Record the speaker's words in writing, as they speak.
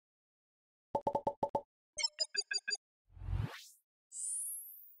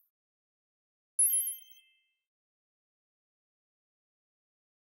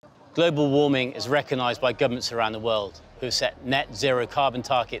Global warming is recognised by governments around the world who have set net zero carbon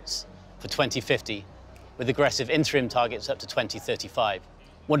targets for 2050, with aggressive interim targets up to 2035.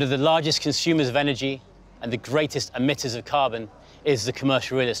 One of the largest consumers of energy and the greatest emitters of carbon is the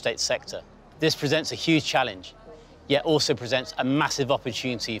commercial real estate sector. This presents a huge challenge, yet also presents a massive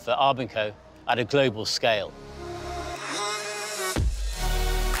opportunity for arbnco at a global scale.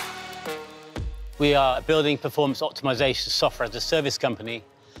 We are a building performance optimization software as a service company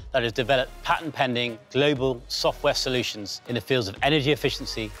that has developed patent-pending global software solutions in the fields of energy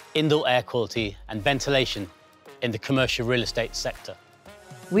efficiency, indoor air quality, and ventilation in the commercial real estate sector.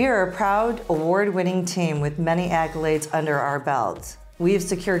 We are a proud, award-winning team with many accolades under our belts. We have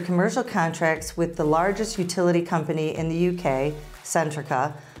secured commercial contracts with the largest utility company in the UK,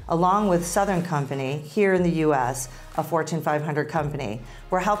 Centrica, along with Southern Company here in the US, a Fortune 500 company.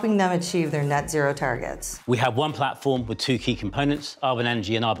 We're helping them achieve their net zero targets. We have one platform with two key components,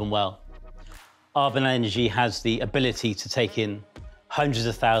 arbnEnergy and arbnwell. arbnEnergy has the ability to take in hundreds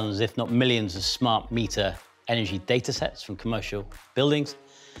of thousands, if not millions, of smart meter energy data sets from commercial buildings.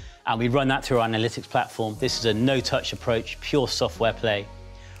 And we run that through our analytics platform. This is a no-touch approach, pure software play,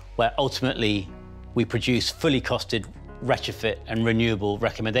 where ultimately we produce fully costed retrofit and renewable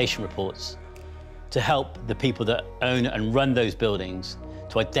recommendation reports to help the people that own and run those buildings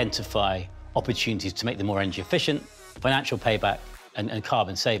to identify opportunities to make them more energy efficient, financial payback, and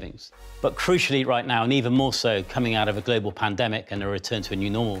carbon savings. But crucially right now, and even more so coming out of a global pandemic and a return to a new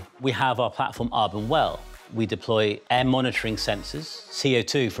normal, we have our platform arbnwell. We deploy air monitoring sensors,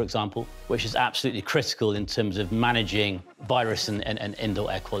 CO2, for example, which is absolutely critical in terms of managing virus and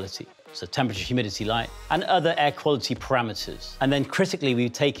indoor air quality. So temperature, humidity, light, and other air quality parameters. And then critically,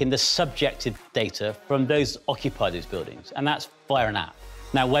 we've taken the subjective data from those that occupy those buildings, and that's via an app.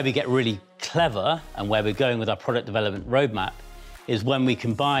 Now, where we get really clever and where we're going with our product development roadmap is when we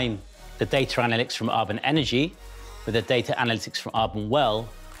combine the data analytics from arbnEnergy with the data analytics from arbnwell,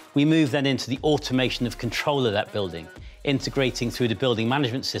 we move then into the automation of control of that building, integrating through the building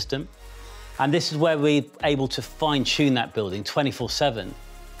management system. And this is where we're able to fine-tune that building 24/7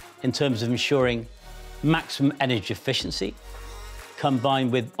 in terms of ensuring maximum energy efficiency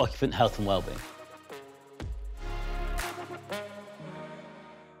combined with occupant health and well-being.